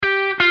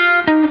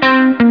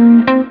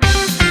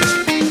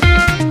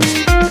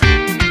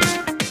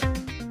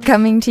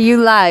Coming to you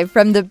live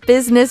from the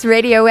Business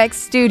Radio X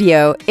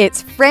studio,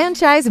 it's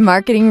Franchise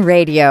Marketing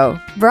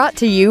Radio, brought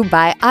to you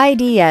by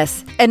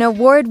IDS, an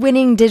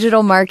award-winning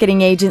digital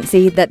marketing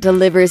agency that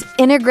delivers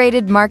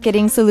integrated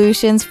marketing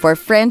solutions for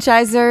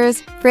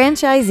franchisors,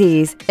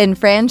 franchisees, and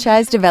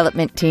franchise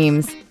development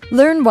teams.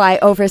 Learn why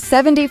over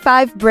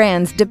 75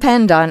 brands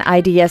depend on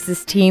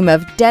IDS's team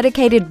of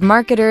dedicated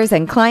marketers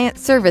and client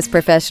service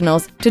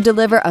professionals to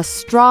deliver a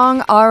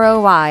strong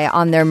ROI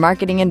on their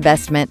marketing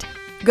investment.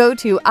 Go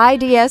to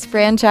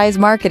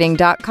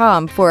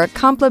idsfranchisemarketing.com for a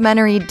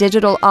complimentary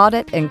digital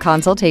audit and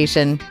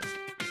consultation.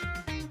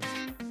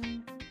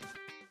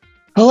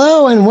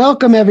 Hello and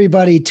welcome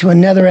everybody to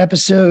another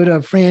episode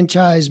of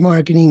Franchise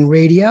Marketing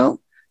Radio.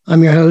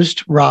 I'm your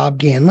host, Rob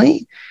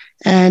Ganley.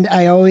 And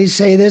I always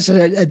say this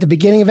at the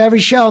beginning of every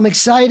show. I'm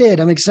excited.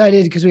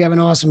 Because we have an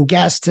awesome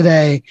guest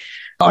today.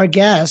 Our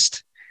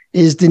guest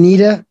is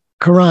Danita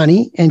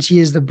Karani, and she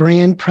is the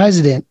brand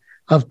president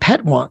of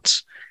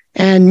Petwants.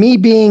 And me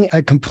being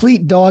a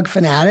complete dog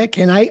fanatic,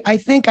 and I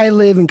think I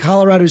live in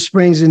Colorado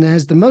Springs and it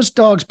has the most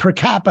dogs per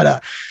capita.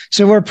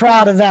 So we're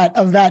proud of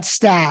that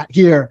stat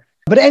here.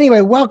 But anyway,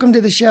 welcome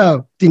to the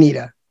show,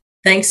 Danita.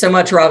 Thanks so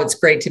much, Rob. It's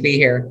great to be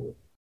here.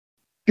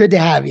 Good to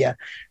have you.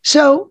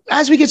 So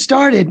as we get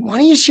started, why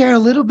don't you share a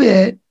little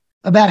bit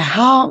about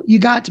how you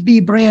got to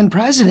be brand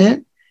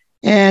president?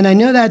 And I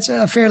know that's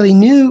a fairly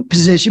new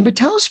position, but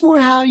tell us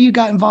more how you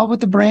got involved with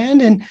the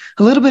brand and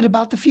a little bit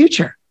about the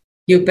future.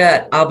 You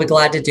bet. I'll be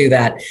glad to do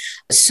that.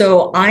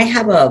 So I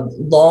have a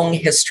long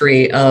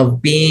history of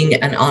being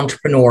an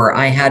entrepreneur.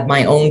 I had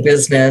my own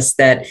business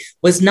that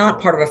was not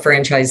part of a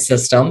franchise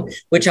system,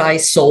 which I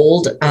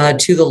sold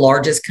to the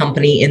largest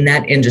company in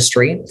that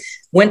industry.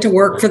 Went to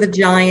work for the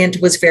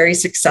giant, was very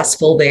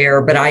successful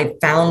there, but I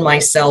found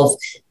myself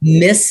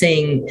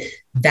missing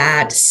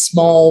that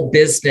small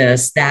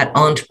business, that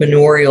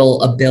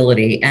entrepreneurial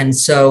ability. And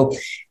so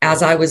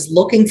as I was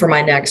looking for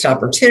my next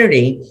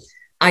opportunity,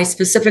 I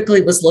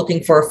specifically was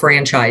looking for a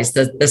franchise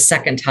the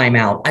second time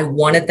out. I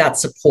wanted that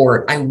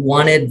support. I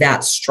wanted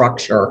that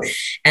structure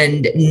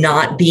and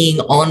not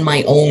being on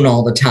my own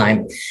all the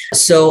time.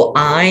 So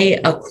I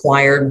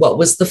acquired what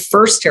was the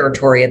first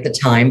territory at the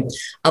time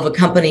of a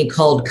company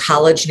called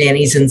College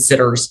Nannies and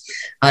Sitters.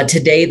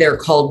 Today, they're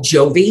called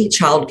Jovi,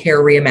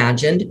 Childcare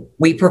Reimagined.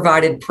 We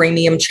provided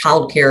premium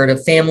childcare to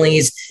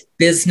families,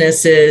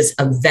 businesses,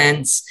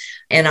 events.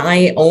 And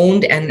I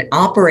owned and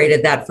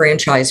operated that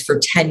franchise for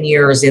 10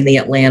 years in the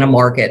Atlanta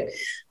market,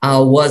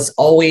 was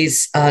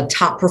always a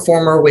top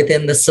performer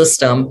within the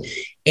system.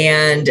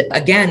 And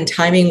again,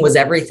 timing was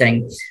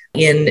everything.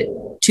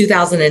 In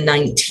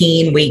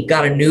 2019, we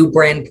got a new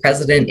brand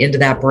president into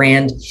that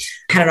brand,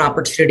 had an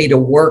opportunity to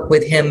work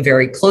with him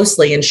very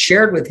closely and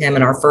shared with him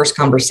in our first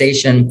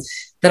conversation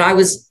that I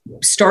was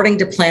starting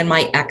to plan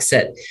my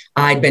exit.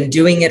 I'd been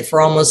doing it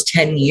for almost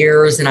 10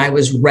 years and I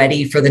was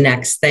ready for the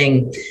next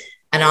thing.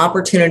 An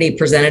opportunity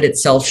presented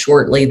itself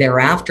shortly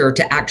thereafter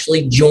to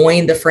actually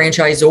join the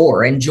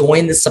franchisor and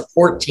join the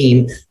support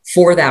team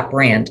for that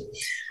brand.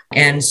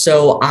 And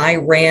so I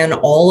ran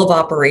all of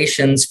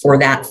operations for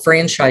that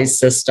franchise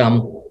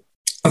system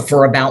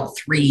for about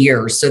 3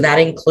 years. So that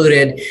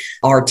included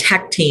our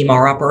tech team,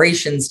 our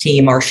operations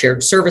team, our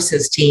shared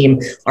services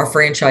team, our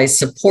franchise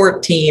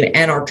support team,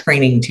 and our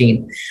training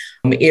team.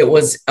 It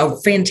was a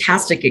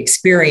fantastic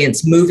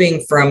experience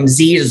moving from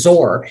Z to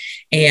Zor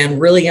and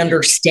really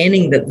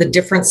understanding the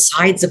different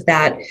sides of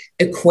that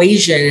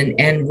equation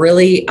and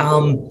really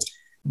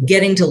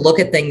getting to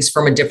look at things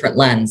from a different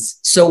lens.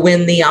 So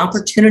when the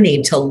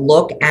opportunity to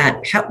look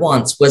at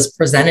Petwants was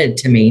presented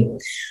to me,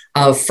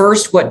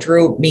 first, what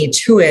drew me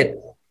to it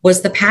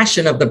was the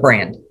passion of the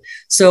brand.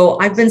 So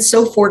I've been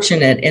so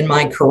fortunate in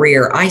my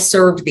career. I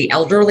served the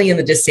elderly and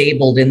the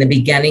disabled in the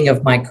beginning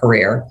of my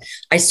career.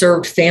 I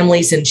served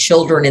families and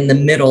children in the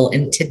middle.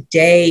 And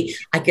today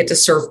I get to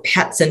serve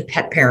pets and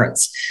pet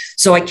parents.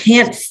 So I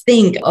can't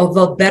think of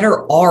a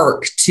better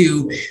arc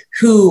to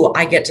who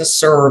I get to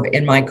serve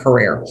in my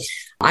career.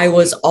 I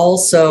was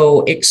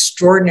also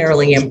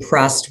extraordinarily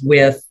impressed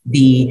with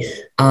the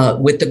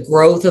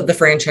growth of the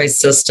franchise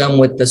system,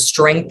 with the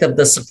strength of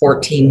the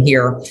support team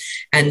here.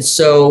 And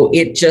so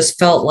it just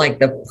felt like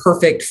the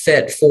perfect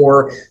fit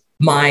for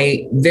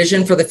my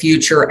vision for the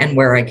future and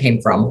where I came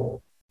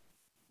from.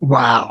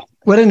 Wow.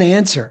 What an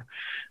answer.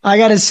 I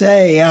got to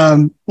say,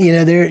 when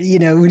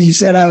you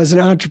said I was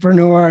an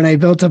entrepreneur and I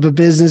built up a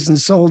business and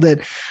sold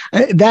it,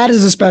 that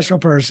is a special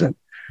person.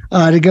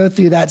 To go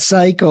through that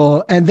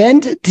cycle and then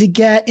to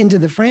get into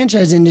the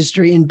franchise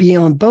industry and be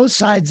on both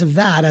sides of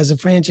that as a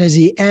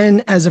franchisee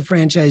and as a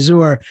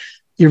franchisor,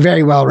 you're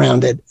very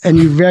well-rounded and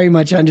you very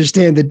much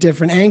understand the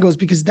different angles,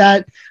 because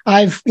that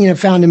I've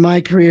found in my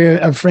career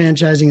of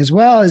franchising as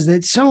well is that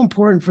it's so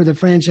important for the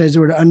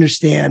franchisor to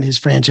understand his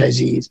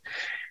franchisees.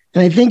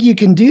 And I think you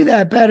can do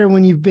that better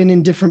when you've been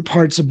in different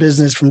parts of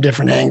business from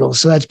different angles.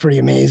 So that's pretty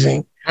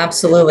amazing.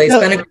 Absolutely. It's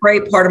been a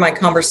great part of my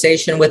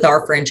conversation with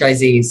our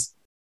franchisees.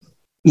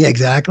 Yeah,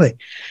 exactly.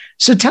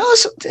 So tell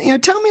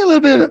me a little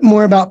bit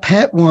more about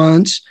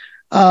Petwants.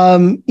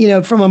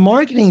 From a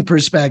marketing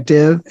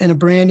perspective and a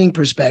branding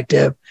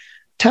perspective,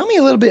 tell me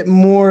a little bit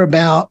more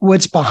about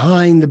what's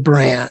behind the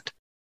brand.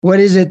 What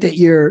is it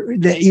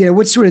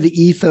what's sort of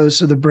the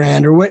ethos of the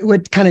brand, or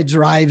what kind of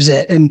drives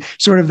it, and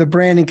sort of the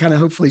branding kind of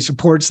hopefully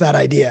supports that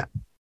idea?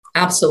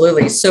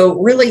 Absolutely.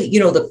 So really,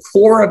 the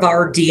core of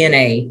our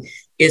DNA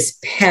is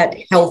pet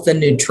health and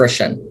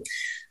nutrition.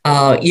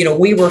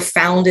 We were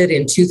founded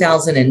in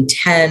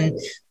 2010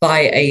 by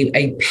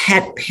a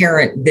pet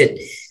parent that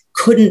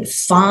couldn't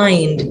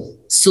find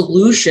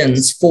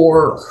solutions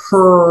for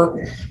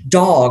her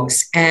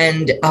dogs,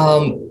 and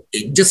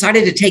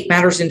decided to take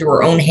matters into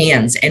her own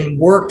hands and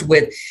worked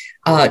with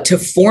to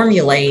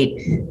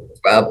formulate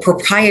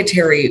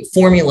proprietary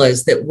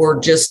formulas that were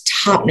just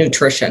top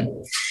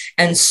nutrition.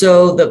 And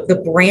so the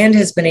brand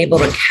has been able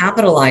to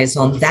capitalize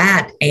on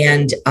that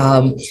and,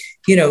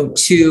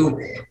 to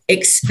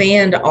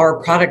expand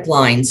our product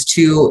lines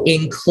to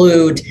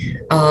include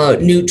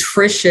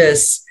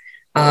nutritious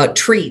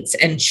treats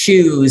and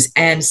chews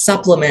and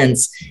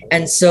supplements.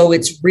 And so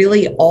it's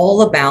really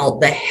all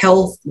about the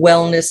health,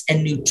 wellness,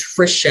 and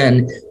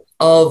nutrition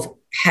of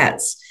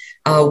pets.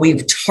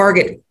 We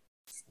target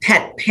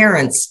pet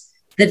parents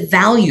that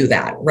value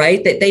that,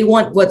 right? That they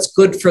want what's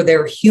good for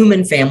their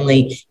human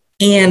family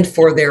and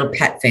for their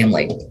pet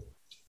family.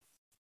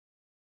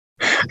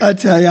 I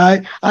tell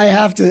you, I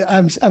have to,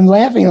 I'm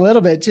laughing a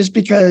little bit just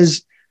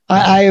because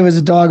I was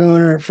a dog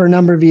owner for a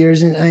number of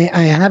years, and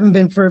I haven't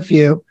been for a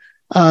few.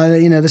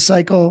 The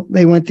cycle,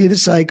 they went through the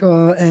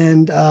cycle,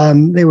 and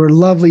they were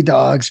lovely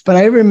dogs. But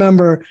I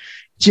remember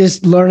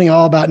just learning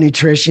all about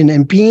nutrition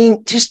and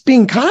being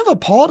kind of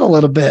appalled a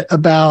little bit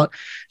about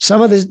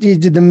some of the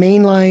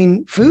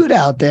mainline food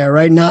out there,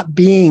 right? Not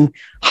being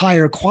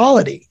higher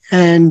quality,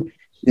 and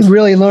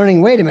really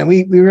learning, wait a minute,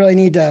 we really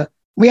need to,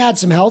 we had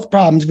some health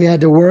problems we had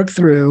to work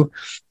through,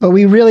 but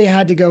we really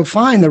had to go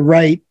find the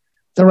right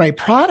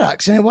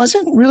products. And it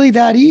wasn't really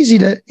that easy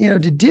to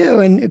do.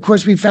 And of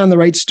course we found the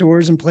right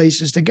stores and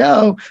places to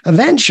go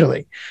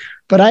eventually.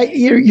 But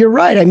you're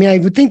right. I mean, I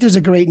would think there's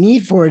a great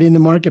need for it in the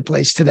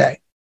marketplace today.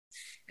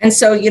 And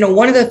so,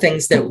 one of the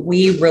things that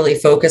we really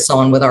focus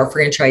on with our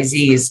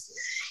franchisees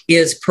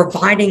is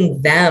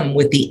providing them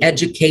with the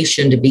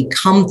education to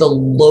become the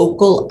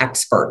local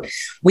expert.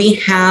 We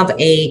have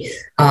a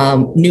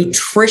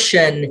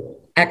nutrition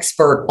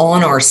expert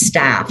on our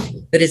staff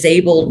that is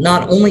able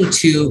not only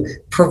to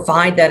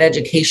provide that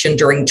education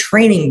during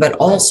training, but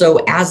also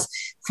as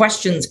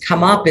questions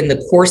come up in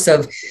the course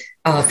of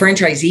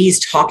franchisees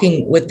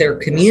talking with their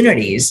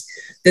communities,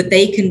 that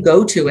they can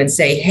go to and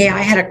say, hey,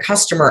 I had a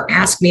customer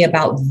ask me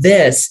about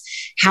this.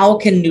 How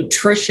can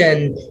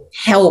nutrition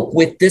help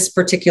with this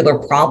particular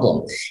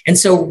problem? And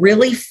so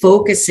really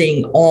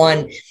focusing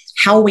on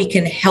how we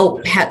can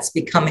help pets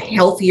become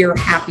healthier,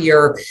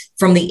 happier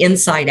from the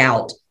inside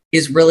out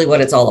is really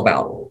what it's all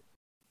about.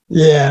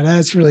 Yeah,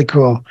 that's really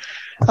cool.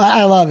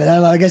 I love it.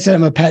 Like I said,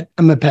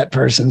 I'm a pet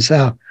person.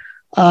 So,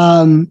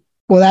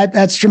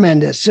 that's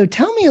tremendous. So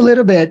tell me a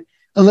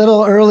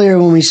little earlier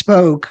when we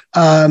spoke,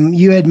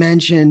 you had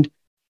mentioned,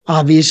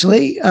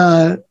 obviously,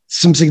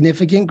 some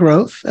significant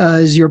growth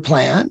is your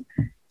plan.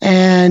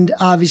 And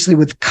obviously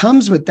what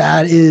comes with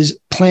that is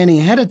planning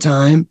ahead of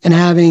time and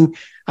having,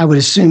 I would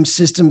assume,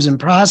 systems and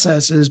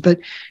processes. But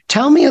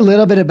tell me a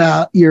little bit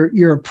about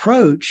your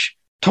approach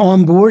to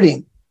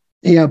onboarding,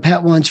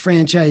 Pet Once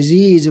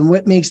franchisees, and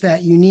what makes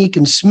that unique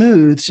and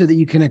smooth so that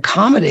you can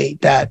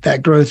accommodate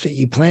that growth that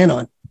you plan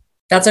on.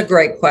 That's a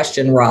great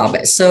question,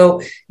 Rob.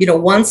 So,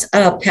 once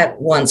a Pet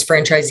Once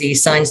franchisee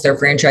signs their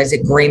franchise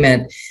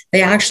agreement,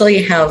 they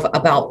actually have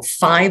about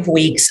 5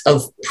 weeks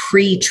of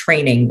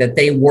pre-training that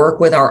they work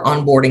with our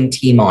onboarding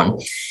team on.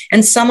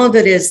 And some of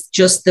it is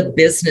just the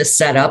business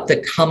setup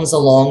that comes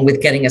along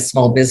with getting a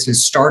small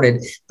business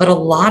started. But a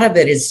lot of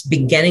it is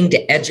beginning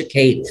to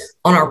educate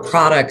on our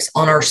products,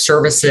 on our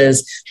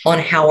services, on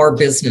how our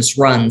business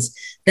runs.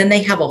 Then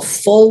they have a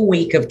full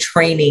week of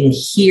training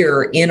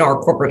here in our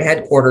corporate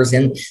headquarters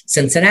in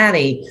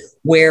Cincinnati,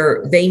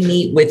 where they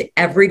meet with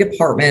every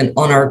department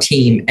on our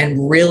team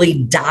and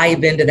really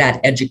dive into that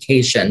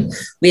education.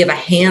 We have a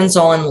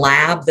hands-on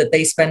lab that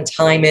they spend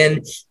time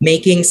in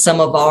making some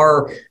of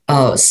our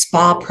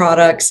spa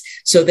products.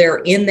 So they're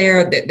in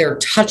there, they're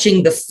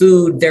touching the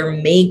food, they're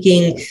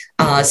making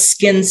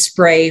skin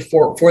spray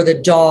for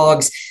the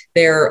dogs,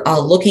 they're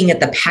looking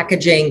at the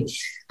packaging,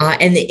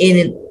 and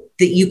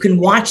that you can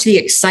watch the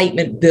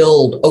excitement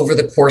build over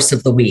the course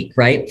of the week,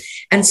 right?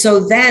 And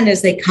so then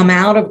as they come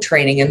out of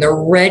training and they're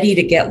ready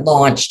to get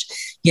launched,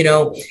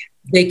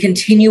 they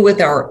continue with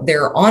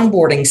their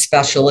onboarding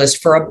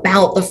specialist for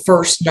about the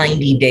first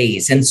 90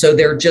 days. And so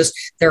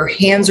their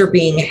hands are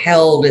being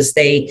held as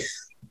they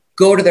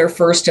go to their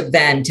first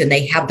event and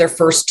they have their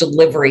first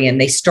delivery and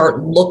they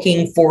start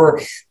looking for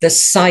the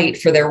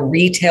site for their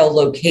retail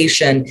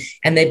location,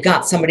 and they've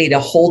got somebody to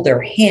hold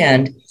their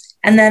hand.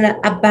 And then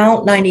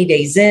about 90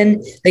 days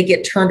in, they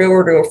get turned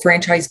over to a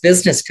franchise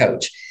business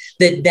coach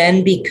that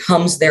then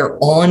becomes their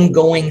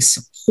ongoing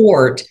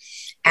support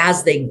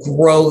as they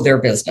grow their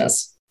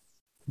business.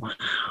 Wow.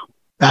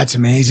 That's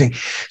amazing.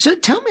 So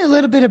tell me a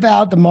little bit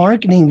about the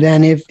marketing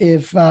then.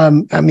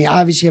 I mean,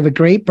 obviously you have a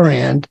great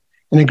brand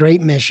and a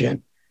great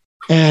mission,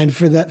 and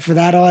for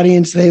that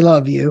audience, they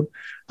love you.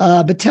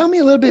 But tell me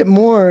a little bit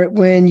more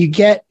when you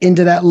get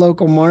into that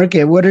local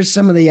market. What are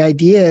some of the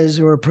ideas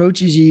or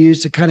approaches you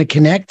use to kind of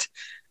connect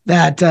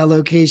that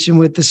location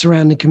with the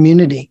surrounding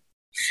community?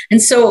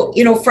 And so,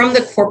 from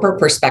the corporate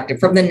perspective,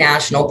 from the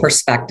national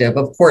perspective,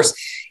 of course,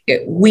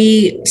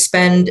 we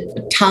spend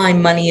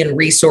time, money, and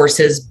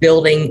resources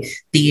building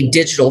the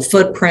digital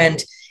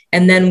footprint,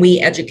 and then we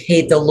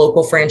educate the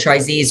local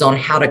franchisees on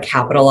how to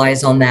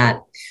capitalize on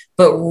that.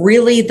 But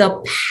really,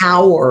 the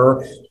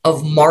power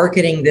of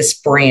marketing this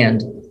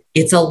brand,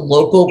 it's a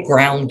local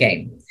ground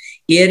game.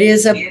 It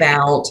is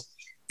about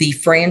the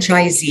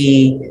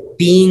franchisee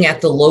being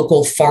at the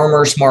local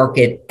farmers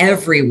market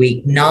every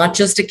week, not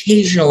just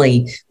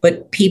occasionally,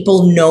 but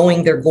people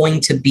knowing they're going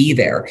to be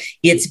there.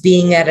 It's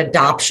being at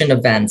adoption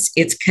events.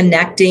 It's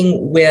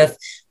connecting with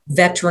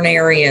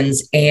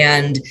veterinarians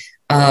and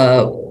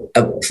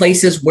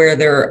places where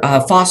there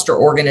are foster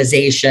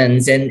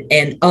organizations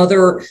and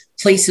other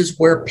places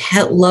where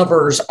pet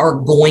lovers are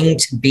going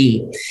to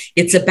be.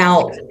 It's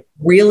about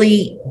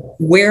really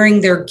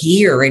wearing their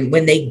gear, and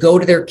when they go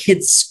to their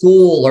kids'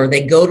 school or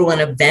they go to an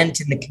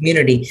event in the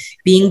community,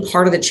 being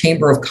part of the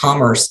Chamber of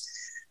Commerce.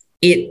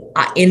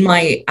 In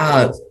my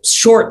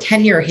short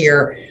tenure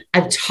here,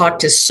 I've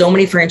talked to so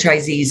many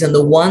franchisees, and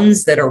the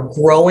ones that are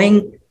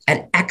growing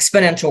at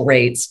exponential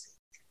rates,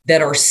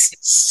 that are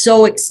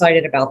so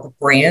excited about the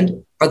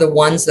brand, are the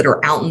ones that are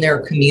out in their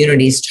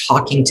communities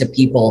talking to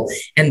people,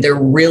 and they're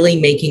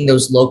really making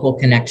those local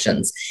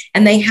connections.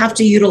 And they have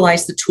to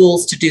utilize the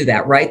tools to do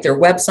that, right? Their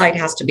website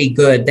has to be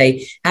good.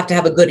 They have to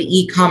have a good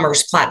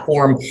e-commerce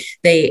platform.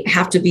 They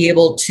have to be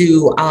able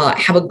to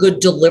have a good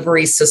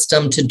delivery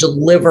system to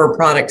deliver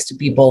products to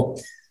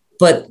people.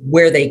 But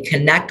where they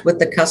connect with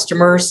the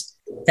customers,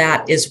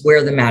 that is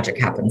where the magic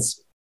happens.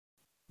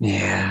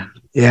 Yeah.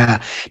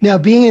 Yeah. Now,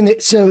 being in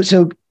as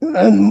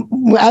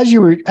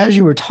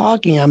you were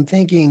talking, I'm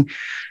thinking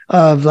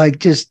of like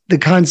just the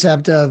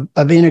concept of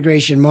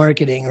integration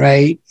marketing,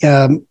 right?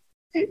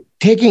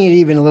 Taking it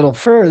even a little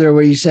further,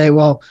 where you say,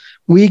 well,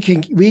 we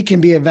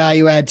can be a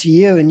value add to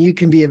you, and you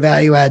can be a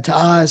value add to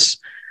us.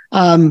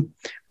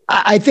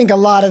 I think a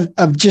lot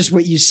of just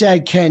what you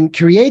said can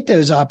create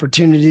those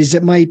opportunities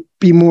that might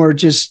be more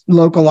just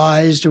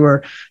localized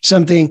or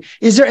something.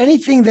 Is there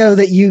anything though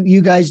that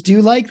you guys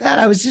do like that?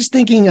 I was just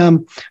thinking,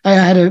 I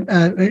had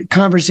a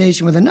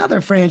conversation with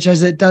another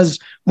franchise that does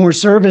more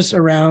service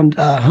around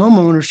home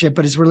ownership,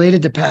 but is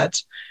related to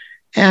pets.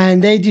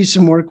 And they do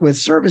some work with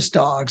service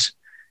dogs.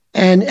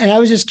 And I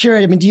was just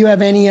curious, I mean, do you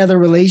have any other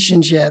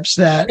relationships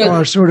that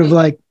are sort of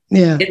like,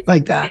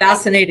 like that?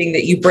 Fascinating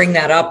that you bring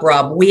that up,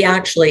 Rob. We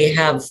actually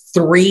have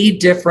 3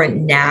 different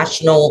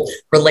national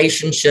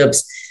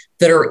relationships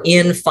that are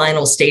in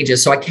final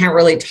stages. So I can't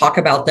really talk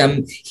about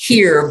them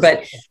here,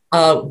 but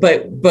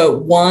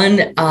one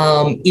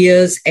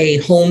is a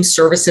home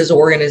services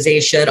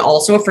organization,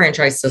 also a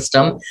franchise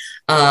system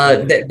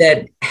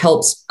that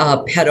helps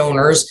pet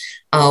owners.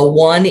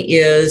 One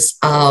is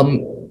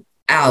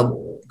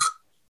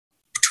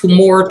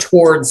more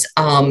towards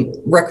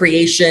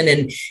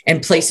recreation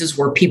and places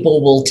where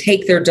people will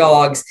take their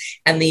dogs.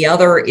 And the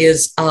other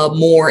is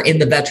more in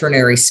the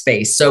veterinary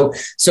space. So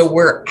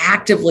we're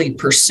actively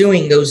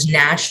pursuing those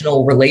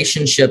national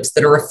relationships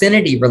that are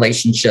affinity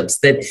relationships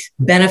that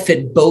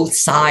benefit both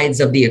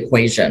sides of the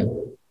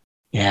equation.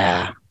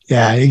 Yeah,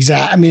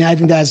 exactly. I mean, I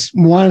think that's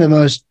one of the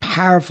most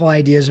powerful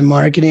ideas in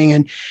marketing.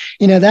 And,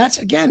 that's,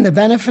 again, the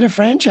benefit of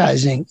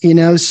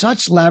franchising,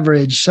 such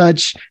leverage,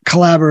 such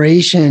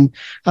collaboration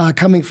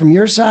coming from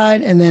your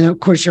side. And then, of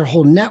course, your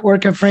whole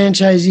network of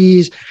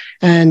franchisees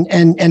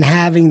and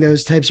having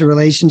those types of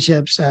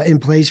relationships in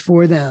place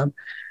for them.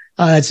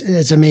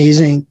 It's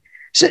amazing.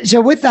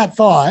 So with that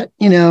thought,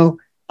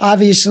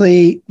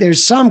 obviously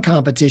there's some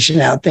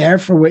competition out there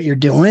for what you're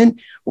doing.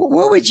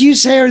 What would you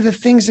say are the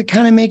things that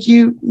kind of make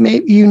you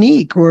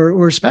unique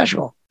or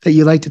special that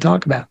you like to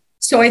talk about?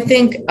 So I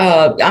think,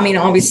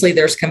 obviously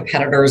there's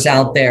competitors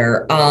out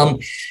there.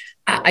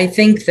 I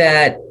think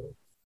that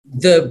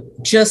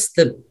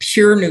the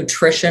pure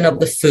nutrition of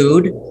the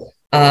food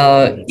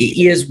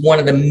is one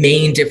of the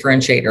main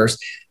differentiators.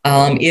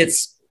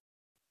 It's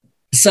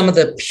some of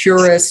the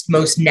purest,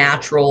 most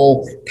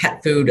natural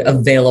pet food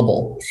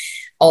available.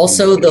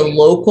 Also, the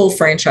local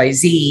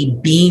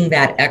franchisee being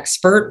that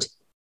expert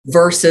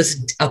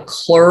versus a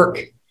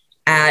clerk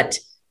at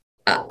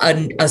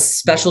a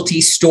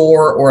specialty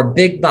store or a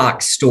big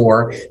box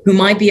store who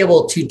might be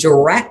able to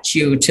direct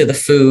you to the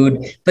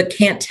food, but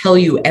can't tell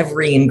you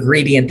every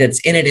ingredient that's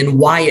in it and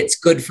why it's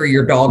good for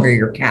your dog or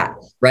your cat,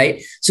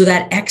 right? So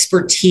that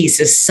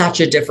expertise is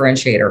such a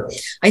differentiator.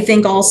 I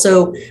think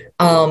also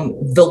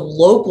the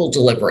local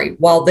delivery,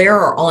 while there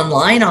are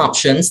online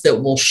options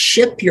that will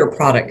ship your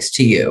products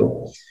to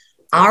you,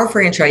 our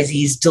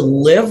franchisees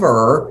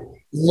deliver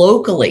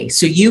locally.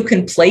 So you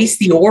can place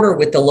the order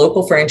with the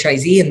local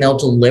franchisee and they'll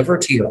deliver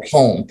to your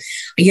home.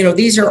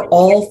 These are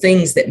all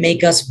things that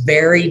make us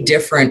very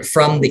different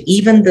from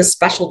even the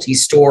specialty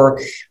store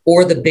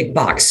or the big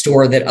box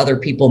store that other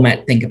people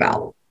might think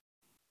about.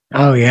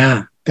 Oh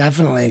yeah,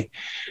 definitely.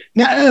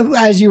 Now,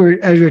 as you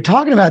were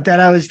talking about that,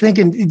 I was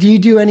thinking, do you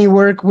do any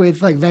work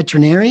with like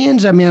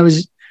veterinarians? I mean, I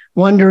was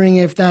wondering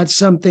if that's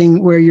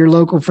something where your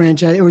local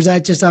franchise, or is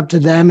that just up to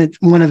them? It's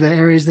one of the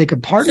areas they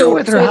could partner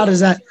with, or how does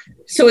that?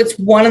 So it's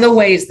one of the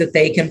ways that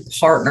they can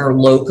partner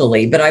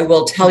locally, but I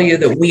will tell you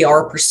that we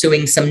are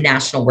pursuing some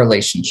national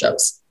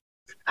relationships.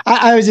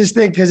 I was just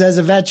thinking, because as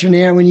a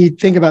veterinarian, when you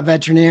think about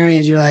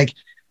veterinarians, you're like,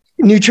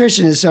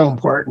 nutrition is so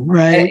important,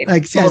 right?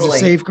 Like totally.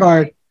 As a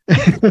safeguard.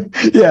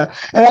 Yeah.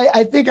 And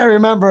I think I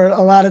remember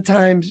a lot of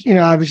times,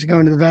 obviously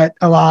going to the vet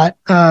a lot,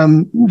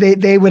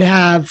 they would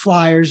have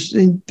flyers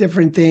and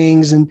different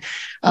things. And,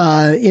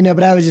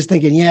 but I was just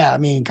thinking, yeah, I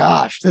mean,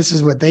 gosh, this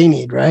is what they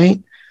need,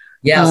 right?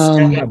 Yes,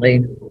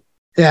 definitely.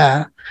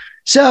 Yeah.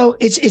 So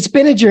it's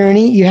been a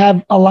journey. You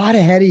have a lot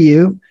ahead of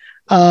you.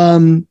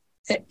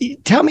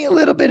 Tell me a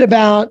little bit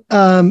about,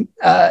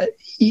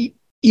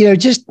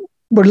 just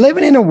we're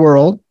living in a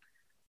world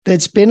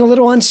that's been a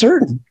little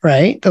uncertain,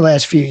 right? The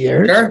last few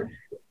years. Sure.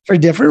 For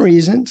different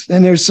reasons.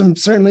 And there's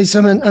certainly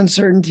some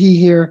uncertainty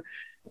here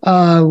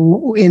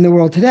in the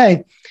world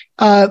today.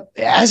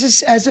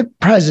 As a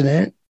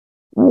president,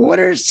 what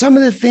are some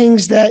of the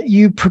things that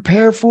you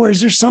prepare for?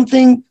 Is there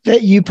something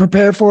that you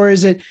prepare for?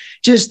 Is it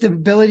just the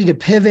ability to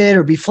pivot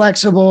or be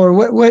flexible,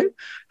 or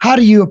how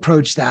do you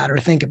approach that or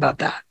think about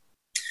that?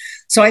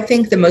 So I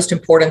think the most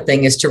important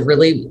thing is to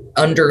really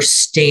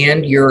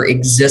understand your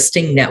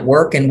existing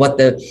network and what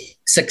the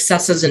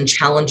successes and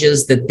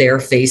challenges that they're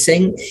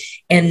facing,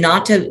 and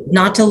not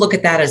to look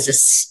at that as a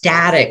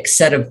static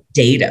set of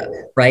data,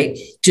 right?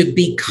 To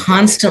be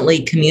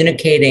constantly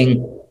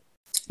communicating,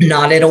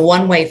 not in a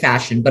one-way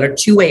fashion, but a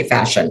two-way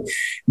fashion,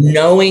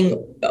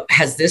 knowing,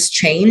 has this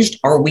changed?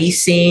 Are we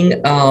seeing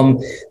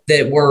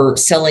that we're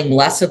selling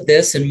less of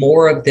this and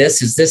more of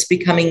this? Is this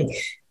becoming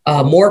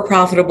more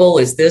profitable?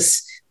 Is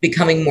this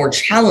becoming more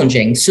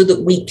challenging, so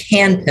that we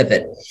can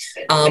pivot?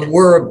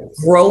 We're a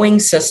growing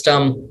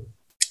system,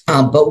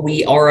 but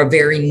we are a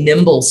very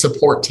nimble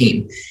support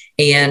team,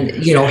 and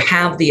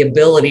have the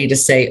ability to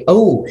say,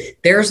 oh,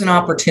 there's an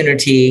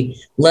opportunity,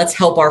 let's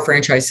help our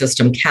franchise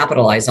system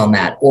capitalize on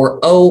that. Or,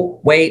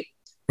 oh, wait,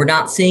 we're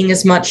not seeing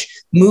as much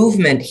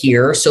movement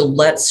here, so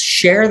let's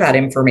share that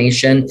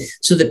information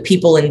so that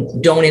people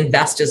don't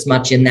invest as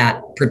much in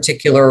that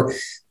particular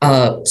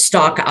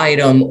stock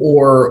item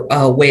or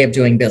way of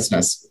doing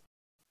business.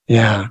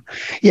 Yeah.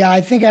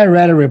 I think I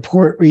read a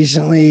report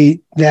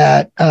recently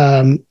that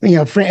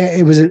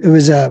it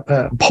was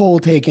a poll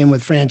taken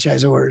with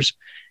franchisors,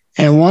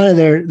 and one of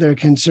their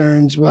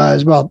concerns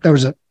was, well, there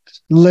was a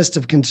list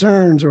of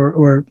concerns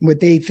or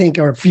what they think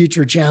are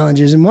future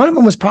challenges, and one of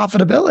them was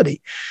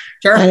profitability.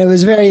 Sure. And it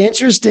was very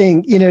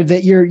interesting,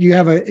 that you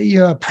have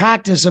a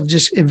practice of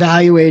just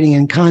evaluating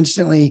and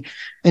constantly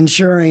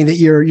ensuring that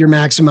you're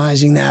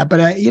maximizing that. But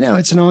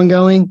it's an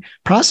ongoing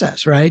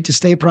process, right? To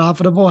stay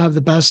profitable, have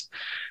the best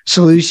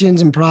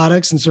solutions and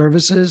products and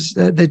services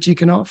that you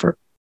can offer.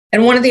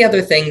 And one of the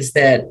other things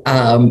that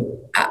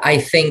I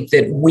think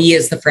that we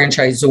as the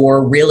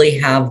franchisor really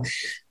have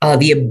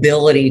the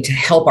ability to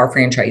help our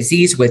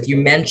franchisees with, you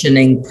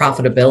mentioning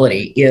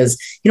profitability, is,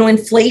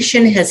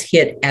 inflation has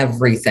hit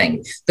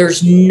everything.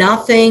 There's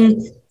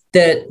nothing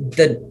that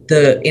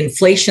the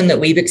inflation that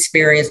we've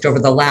experienced over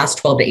the last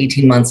 12 to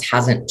 18 months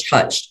hasn't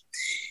touched.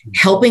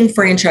 Helping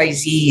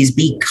franchisees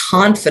be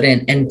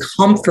confident and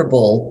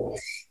comfortable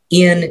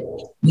in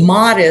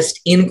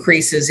modest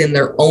increases in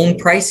their own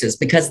prices,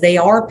 because they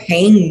are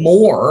paying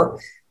more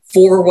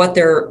for what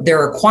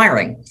they're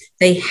acquiring.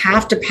 They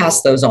have to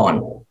pass those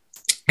on,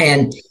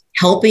 and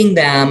helping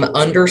them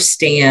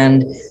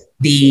understand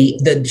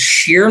the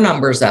sheer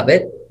numbers of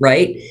it,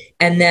 right?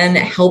 And then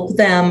help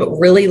them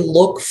really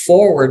look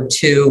forward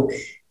to,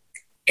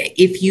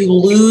 if you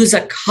lose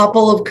a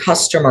couple of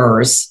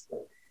customers,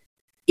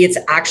 it's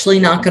actually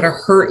not going to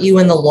hurt you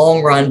in the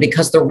long run,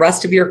 because the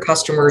rest of your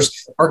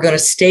customers are going to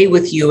stay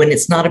with you. And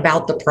it's not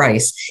about the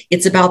price.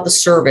 It's about the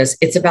service.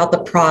 It's about the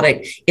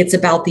product. It's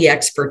about the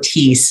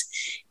expertise.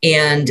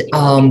 And,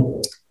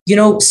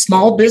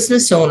 small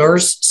business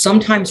owners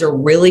sometimes are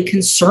really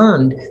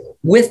concerned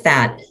with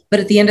that.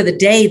 But at the end of the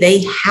day,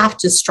 they have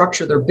to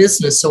structure their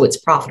business so it's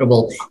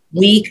profitable.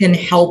 We can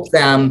help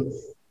them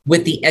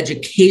with the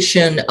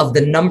education of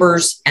the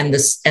numbers and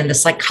the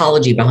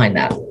psychology behind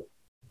that.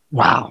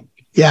 Wow.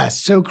 Yeah,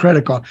 so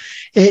critical.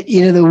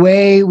 The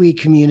way we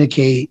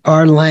communicate,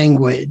 our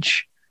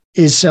language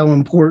is so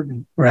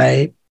important,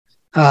 right?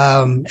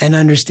 And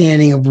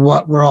understanding of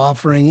what we're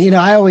offering.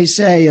 I always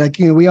say,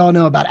 we all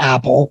know about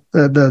Apple,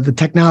 the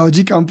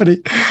technology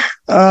company.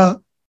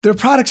 Their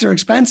products are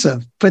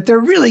expensive, but they're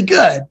really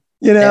good.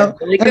 They're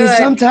really good.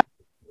 Sometimes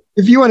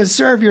if you want to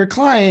serve your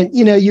client,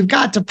 you've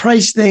got to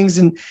price things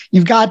and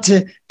you've got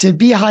to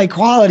be high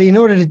quality. In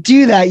order to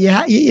do that,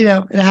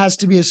 it has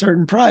to be a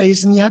certain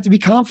price, and you have to be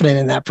confident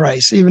in that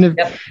price, even if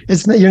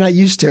you're not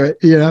used to it,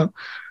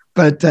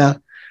 But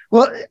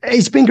well,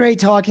 it's been great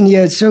talking to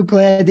you. It's so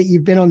glad that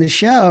you've been on the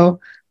show.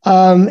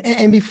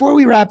 And before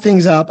we wrap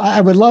things up, I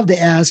would love to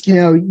ask,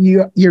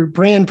 you're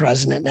brand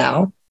president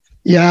now.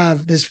 You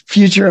have this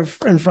future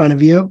in front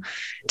of you.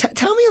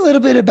 Tell me a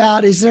little bit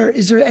about, is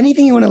there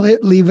anything you want to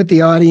leave with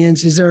the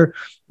audience? Is there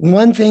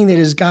one thing that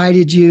has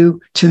guided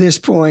you to this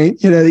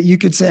point, that you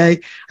could say,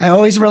 I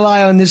always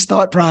rely on this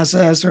thought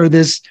process or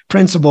this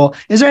principle?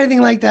 Is there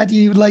anything like that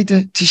you would like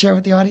to share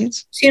with the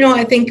audience?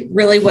 I think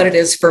really what it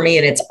is for me,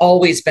 and it's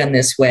always been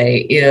this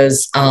way,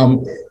 is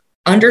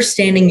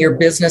understanding your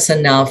business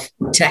enough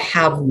to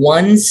have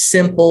one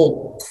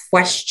simple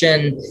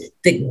question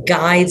that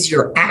guides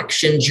your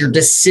actions, your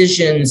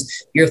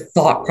decisions, your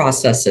thought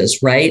processes,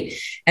 right?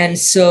 And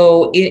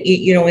so,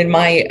 in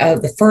my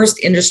the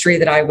first industry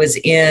that I was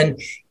in,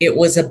 it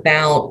was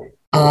about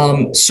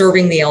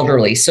serving the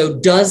elderly. So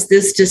does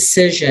this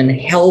decision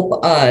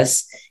help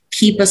us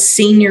keep a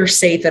senior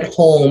safe at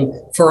home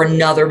for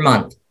another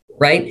month,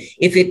 right?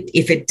 If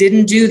it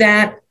didn't do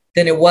that,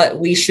 then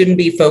we shouldn't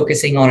be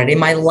focusing on it. In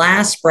my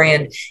last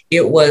brand,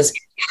 it was,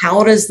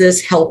 how does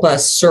this help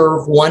us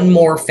serve one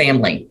more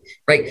family,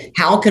 right?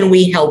 How can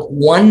we help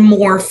one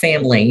more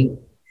family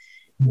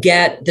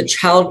get the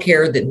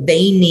childcare that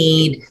they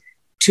need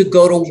to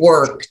go to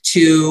work,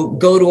 to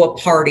go to a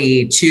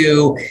party,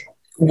 to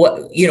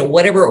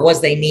whatever it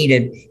was they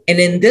needed. And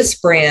in this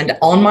brand,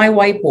 on my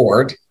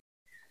whiteboard,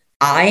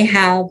 I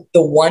have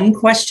the one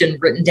question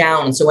written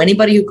down. So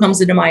anybody who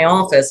comes into my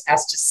office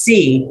has to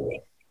see,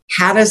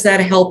 how does that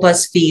help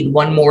us feed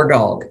one more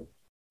dog?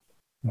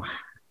 Wow.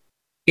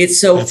 It's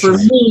so That's for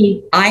right.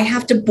 me, I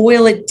have to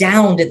boil it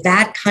down to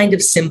that kind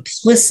of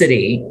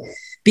simplicity,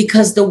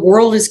 because the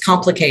world is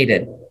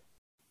complicated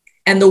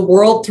and the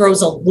world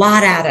throws a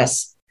lot at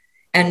us.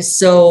 And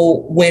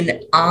so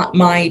when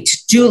my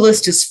to-do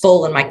list is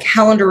full and my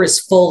calendar is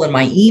full and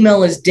my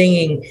email is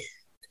dinging,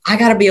 I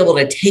got to be able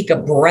to take a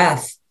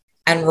breath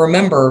and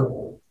remember,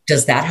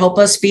 does that help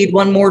us feed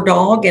one more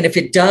dog? And if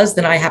it does,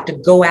 then I have to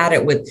go at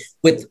it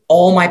with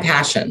all my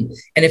passion.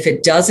 And if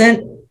it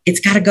doesn't, it's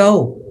got to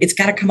go. It's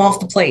got to come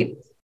off the plate.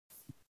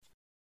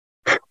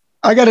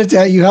 I got to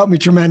tell you, helped me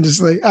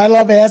tremendously. I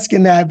love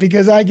asking that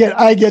because I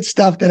get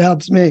stuff that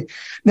helps me.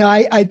 Now,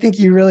 I think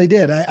you really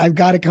did. I've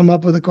got to come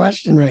up with a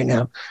question right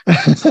now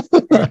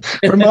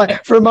for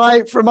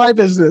my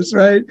business,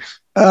 right?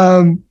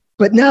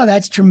 But no,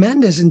 that's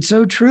tremendous and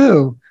so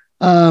true.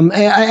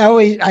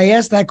 I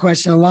ask that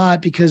question a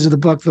lot because of the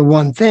book, The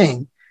One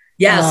Thing.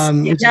 Yes,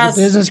 it's a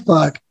business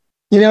book.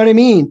 You know what I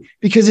mean?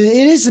 Because it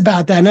is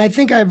about that. And I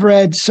think I've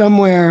read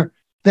somewhere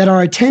that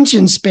our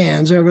attention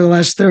spans over the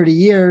last 30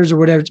 years or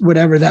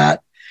whatever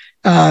that,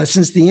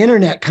 since the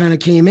internet kind of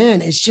came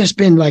in, it's just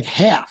been like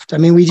halved. I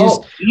mean, we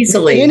just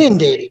easily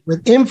inundated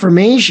with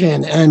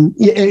information. And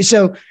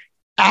so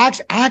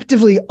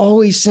actively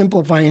always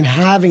simplifying and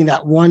having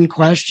that one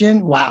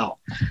question. Wow.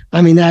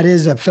 I mean, that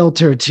is a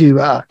filter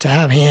to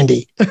have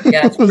handy.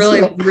 Yeah, it's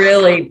really,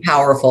 really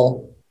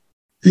powerful.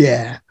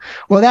 Yeah.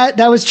 Well,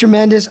 that was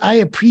tremendous. I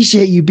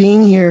appreciate you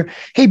being here.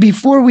 Hey,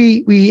 before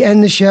we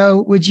end the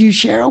show, would you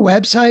share a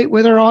website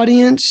with our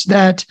audience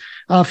that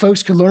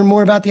folks could learn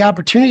more about the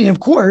opportunity? And of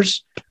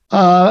course,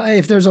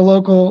 if there's a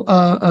local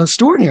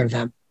store near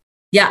them.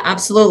 Yeah,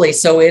 absolutely.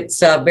 So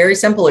it's very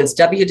simple. It's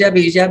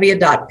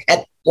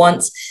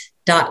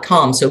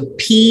www.petwants.com. So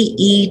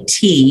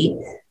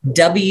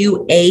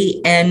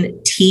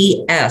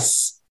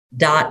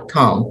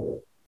PETWANTS.com.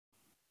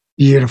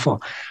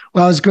 Beautiful.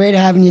 Well, it's great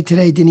having you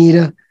today,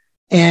 Danita.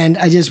 And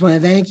I just want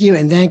to thank you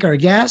and thank our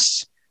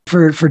guests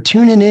for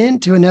tuning in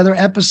to another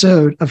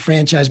episode of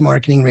Franchise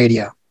Marketing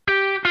Radio.